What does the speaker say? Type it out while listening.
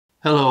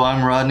Hello,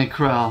 I'm Rodney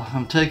Crowell.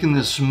 I'm taking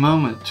this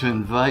moment to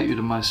invite you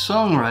to my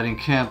songwriting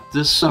camp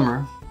this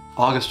summer,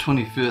 August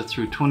 25th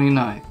through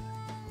 29th,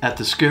 at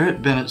the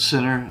Scarlett Bennett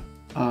Center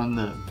on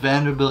the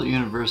Vanderbilt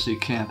University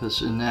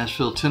campus in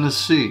Nashville,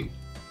 Tennessee.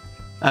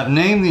 I've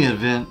named the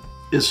event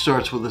It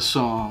Starts With a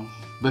Song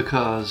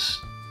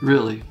because,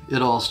 really,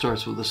 it all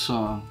starts with a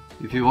song.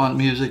 If you want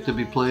music to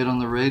be played on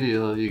the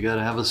radio, you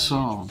gotta have a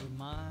song.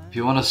 If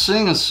you want to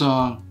sing a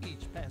song,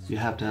 you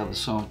have to have a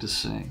song to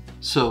sing.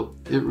 So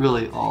it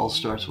really all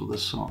starts with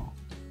a song.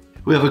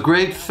 We have a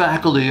great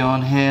faculty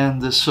on hand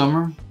this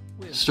summer,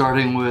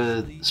 starting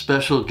with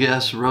special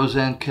guests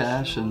Roseanne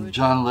Cash and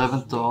John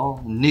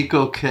Leventhal,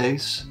 Nico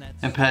Case,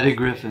 and Patty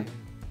Griffin.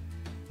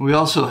 We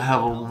also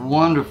have a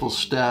wonderful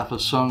staff of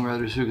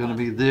songwriters who are going to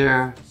be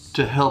there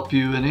to help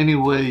you in any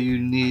way you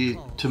need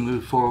to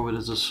move forward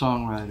as a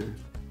songwriter.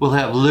 We'll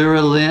have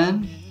Lyra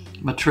Lynn,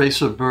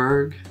 Matresa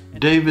Berg,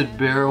 David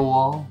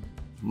Barrowall,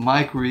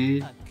 Mike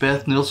Reed,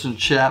 Beth Nilsson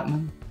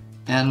Chapman,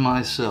 and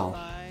myself.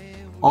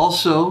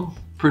 Also,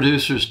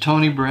 producers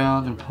Tony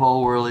Brown and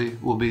Paul Worley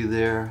will be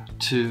there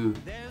to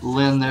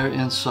lend their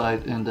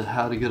insight into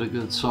how to get a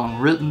good song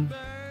written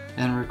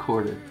and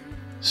recorded.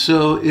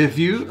 So if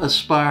you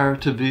aspire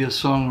to be a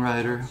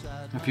songwriter,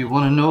 if you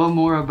want to know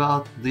more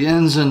about the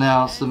ins and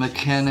outs, the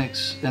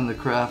mechanics, and the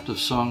craft of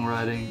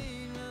songwriting,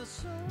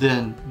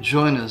 then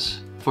join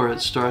us for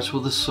It Starts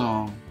With a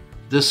Song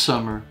this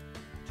summer,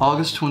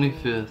 August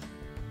 25th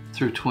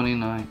through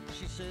 29th.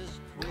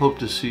 Hope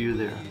to see you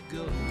there.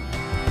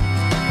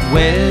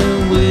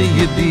 Where will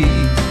you be?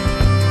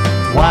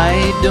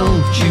 Why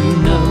don't you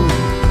know?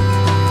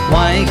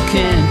 Why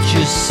can't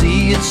you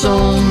see it's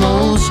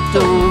almost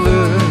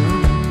over?